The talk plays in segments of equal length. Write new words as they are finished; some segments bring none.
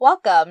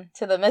Welcome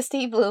to the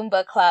Misty Bloom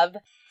Book Club.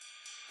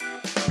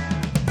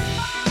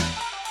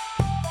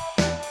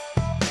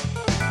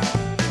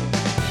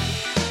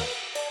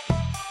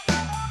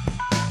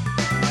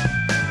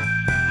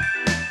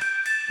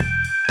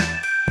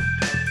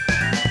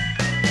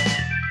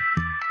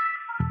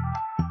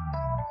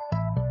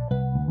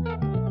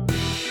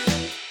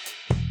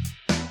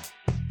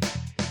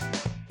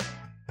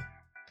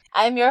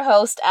 I'm your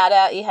host,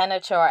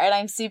 Ihenachor, and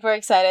I'm super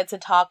excited to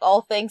talk all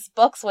things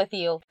books with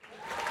you.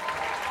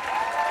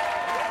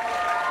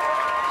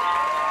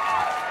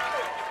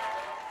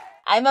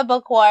 I'm a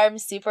bookworm,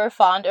 super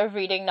fond of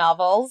reading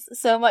novels,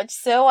 so much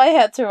so I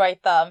had to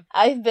write them.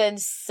 I've been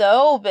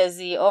so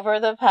busy over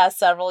the past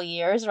several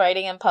years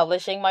writing and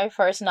publishing my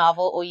first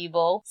novel,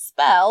 Oyibo,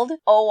 spelled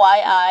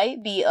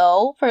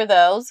Oyibo for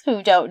those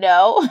who don't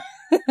know.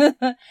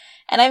 And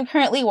I'm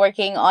currently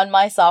working on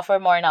my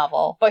sophomore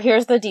novel. But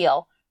here's the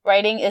deal.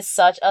 Writing is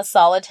such a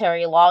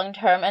solitary,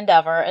 long-term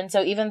endeavor, and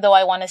so even though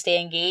I want to stay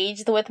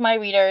engaged with my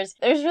readers,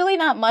 there's really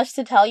not much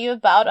to tell you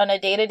about on a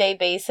day-to-day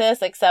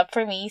basis except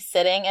for me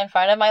sitting in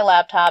front of my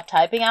laptop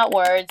typing out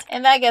words,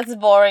 and that gets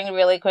boring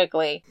really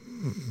quickly.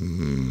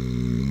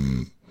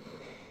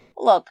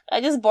 Look, I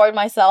just bored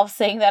myself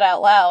saying that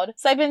out loud.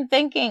 So I've been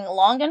thinking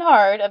long and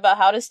hard about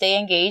how to stay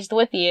engaged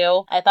with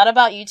you. I thought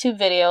about YouTube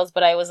videos,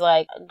 but I was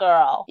like,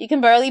 girl, you can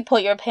barely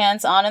put your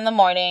pants on in the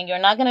morning. You're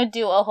not gonna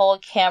do a whole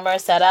camera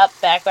setup,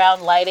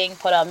 background lighting,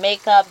 put on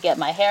makeup, get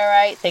my hair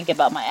right, think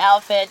about my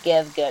outfit,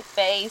 give good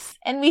face.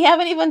 And we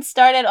haven't even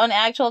started on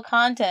actual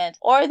content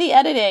or the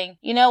editing.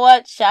 You know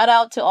what? Shout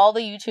out to all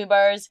the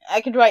YouTubers.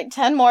 I could write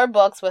 10 more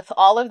books with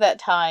all of that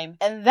time.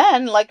 And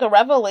then, like a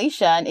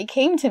revelation, it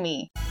came to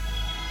me.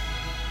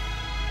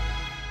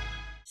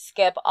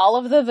 Skip all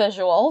of the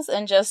visuals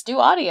and just do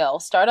audio.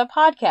 Start a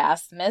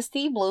podcast,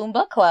 Misty Bloom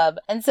Book Club.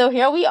 And so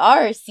here we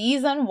are,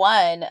 season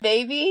 1,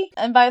 baby.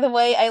 And by the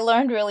way, I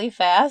learned really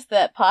fast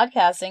that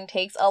podcasting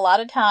takes a lot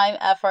of time,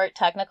 effort,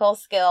 technical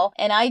skill,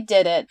 and I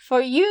did it for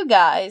you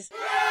guys.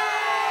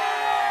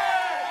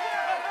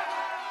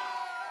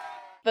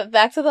 But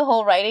back to the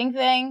whole writing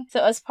thing.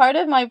 So as part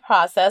of my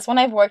process, when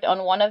I've worked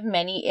on one of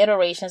many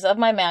iterations of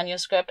my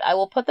manuscript, I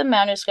will put the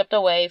manuscript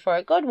away for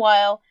a good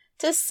while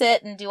to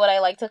sit and do what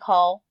I like to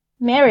call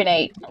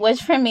marinate,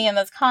 which for me in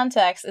this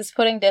context is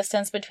putting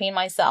distance between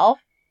myself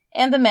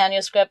and the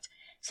manuscript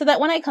so that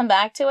when I come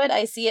back to it,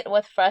 I see it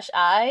with fresh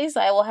eyes.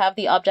 I will have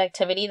the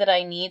objectivity that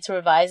I need to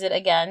revise it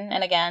again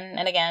and again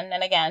and again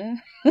and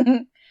again.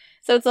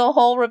 So it's a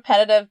whole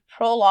repetitive,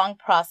 prolonged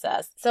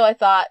process. So I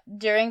thought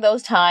during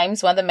those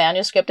times when the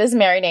manuscript is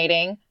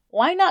marinating,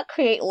 why not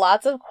create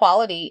lots of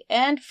quality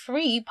and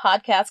free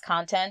podcast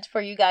content for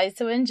you guys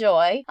to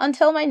enjoy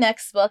until my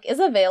next book is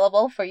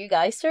available for you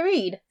guys to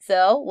read?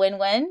 So,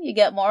 win-win, you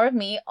get more of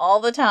me all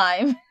the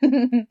time.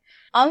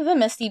 On the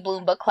Misty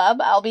Bloom Book Club,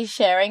 I'll be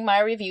sharing my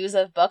reviews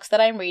of books that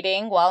I'm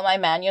reading while my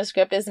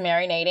manuscript is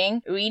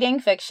marinating. Reading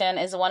fiction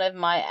is one of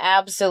my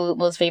absolute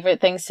most favorite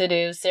things to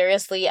do.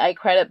 Seriously, I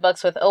credit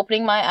books with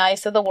opening my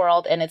eyes to the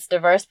world and its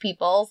diverse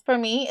peoples. For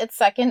me, it's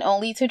second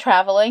only to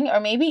traveling,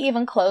 or maybe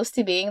even close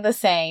to being the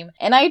same.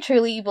 And I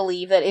truly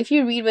believe that if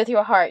you read with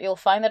your heart, you'll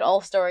find that all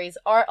stories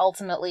are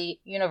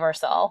ultimately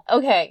universal.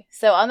 Okay,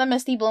 so on the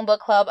Misty Bloom Book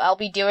Club, I'll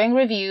be doing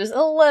reviews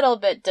a little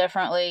bit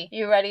differently.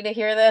 You ready to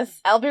hear this?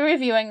 I'll be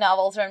reviewing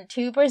novels from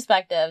two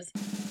perspectives.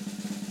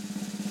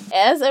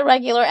 As a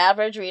regular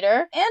average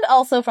reader, and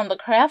also from the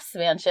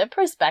craftsmanship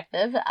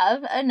perspective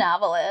of a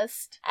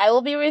novelist. I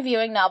will be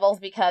reviewing novels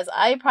because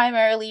I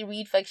primarily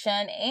read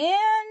fiction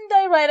and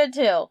I write it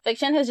too.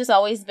 Fiction has just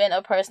always been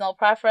a personal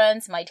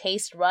preference. My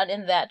tastes run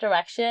in that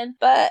direction.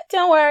 But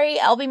don't worry,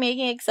 I'll be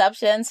making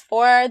exceptions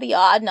for the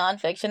odd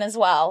nonfiction as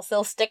well.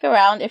 So stick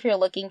around if you're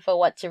looking for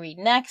what to read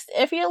next,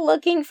 if you're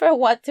looking for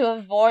what to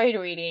avoid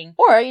reading,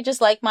 or you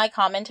just like my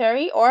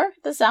commentary or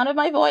the sound of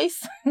my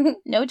voice.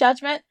 No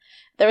judgment.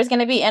 There's going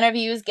to be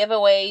interviews,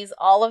 giveaways,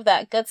 all of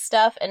that good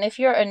stuff. And if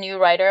you're a new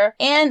writer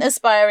and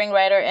aspiring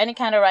writer, any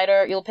kind of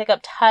writer, you'll pick up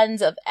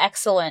tons of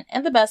excellent,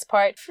 and the best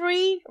part,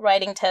 free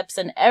writing tips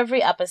in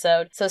every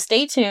episode. So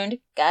stay tuned.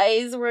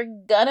 Guys, we're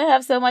gonna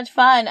have so much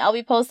fun. I'll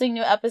be posting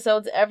new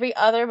episodes every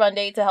other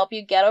Monday to help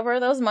you get over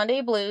those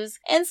Monday blues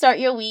and start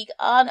your week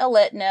on a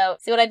lit note.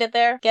 See what I did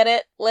there? Get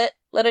it? Lit?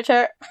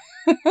 Literature?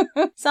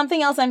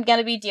 Something else I'm going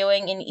to be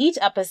doing in each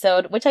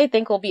episode, which I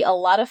think will be a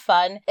lot of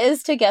fun,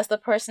 is to guess the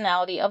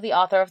personality of the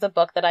author of the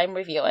book that I'm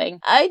reviewing.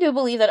 I do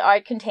believe that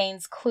art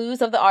contains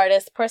clues of the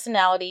artist's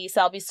personality,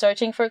 so I'll be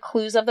searching for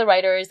clues of the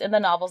writers in the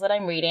novels that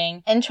I'm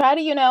reading and try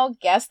to,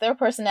 guess their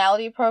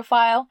personality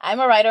profile. I'm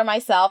a writer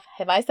myself.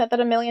 Have I said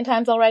that a million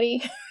times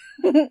already?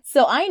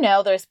 So I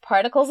know there's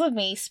particles of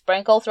me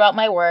sprinkled throughout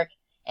my work,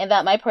 and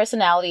that my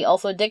personality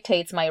also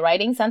dictates my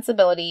writing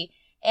sensibility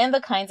and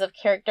the kinds of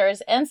characters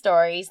and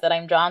stories that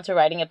I'm drawn to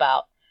writing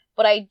about.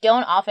 but I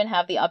don't often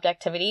have the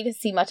objectivity to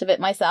see much of it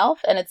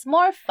myself, and it's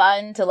more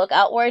fun to look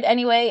outward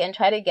anyway and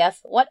try to guess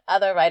what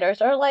other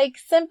writers are like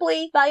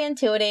simply by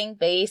intuiting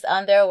based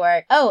on their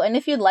work. Oh, and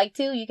if you'd like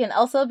to, you can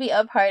also be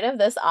a part of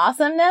this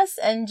awesomeness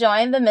and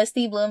join the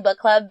Misty Bloom Book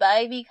Club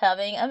by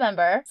becoming a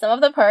member. Some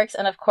of the perks,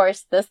 and of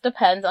course this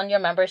depends on your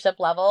membership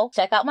level,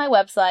 check out my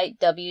website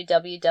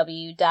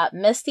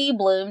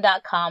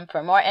www.mistybloom.com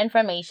for more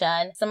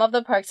information. Some of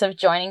the perks of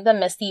joining the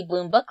Misty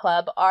Bloom Book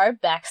Club are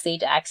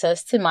backstage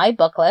access to my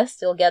book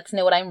list. You'll get to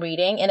know what I'm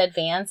reading in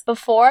advance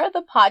before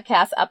the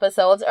podcast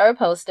episodes are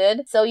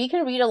posted, so you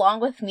can read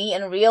along with me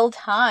in real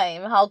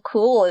time. How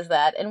cool is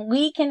that? And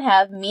we can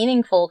have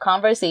meaningful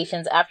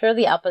conversations after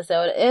the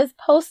episode is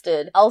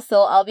posted.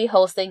 Also, I'll be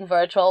hosting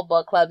virtual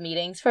book club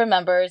meetings for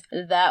members.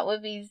 That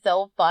would be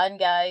so fun,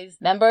 guys.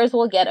 Members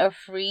will get a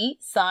free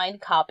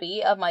signed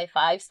copy of my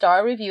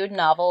 5-star reviewed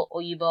novel,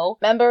 Oyibo.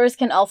 Members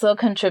can also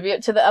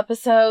contribute to the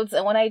episodes,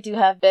 and when I do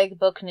have big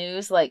book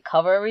news like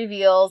cover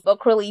reveals,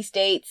 book release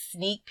dates,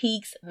 sneak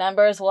peeks,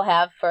 members will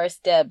have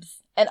first dibs.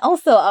 And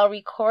also, I'll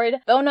record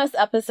bonus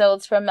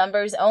episodes for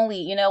members only.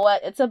 You know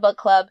what? It's a book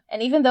club.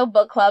 And even though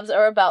book clubs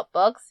are about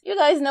books, you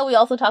guys know we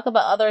also talk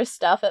about other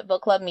stuff at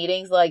book club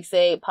meetings, like,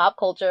 say, pop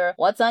culture,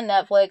 what's on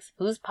Netflix,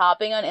 who's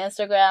popping on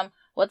Instagram,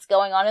 what's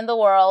going on in the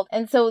world.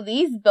 And so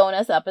these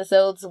bonus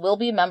episodes will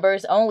be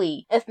members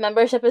only. If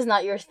membership is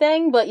not your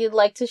thing, but you'd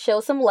like to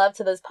show some love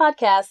to this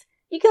podcast,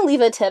 you can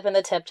leave a tip in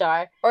the tip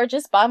jar, or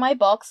just buy my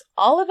books.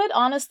 All of it,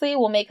 honestly,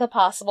 will make it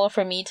possible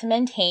for me to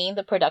maintain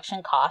the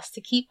production costs to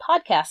keep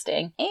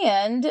podcasting.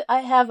 And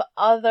I have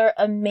other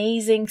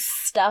amazing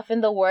stuff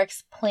in the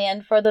works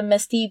planned for the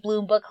Misty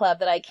Bloom Book Club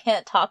that I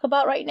can't talk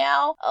about right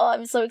now. Oh,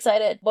 I'm so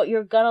excited. But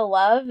you're gonna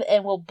love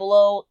and will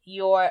blow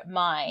your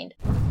mind.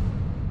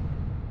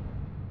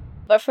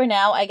 But for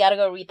now, I gotta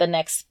go read the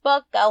next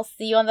book. I'll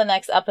see you on the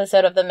next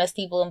episode of the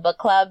Misty Bloom Book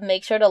Club.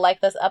 Make sure to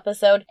like this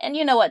episode, and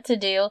you know what to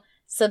do.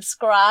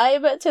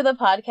 Subscribe to the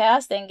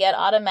podcast and get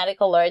automatic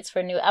alerts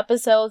for new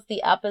episodes.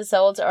 The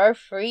episodes are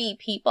free,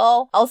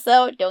 people.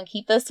 Also, don't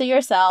keep this to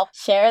yourself.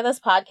 Share this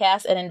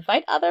podcast and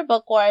invite other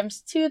bookworms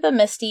to the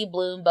Misty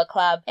Bloom Book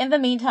Club. In the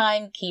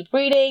meantime, keep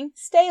reading,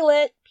 stay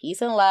lit, peace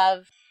and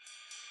love.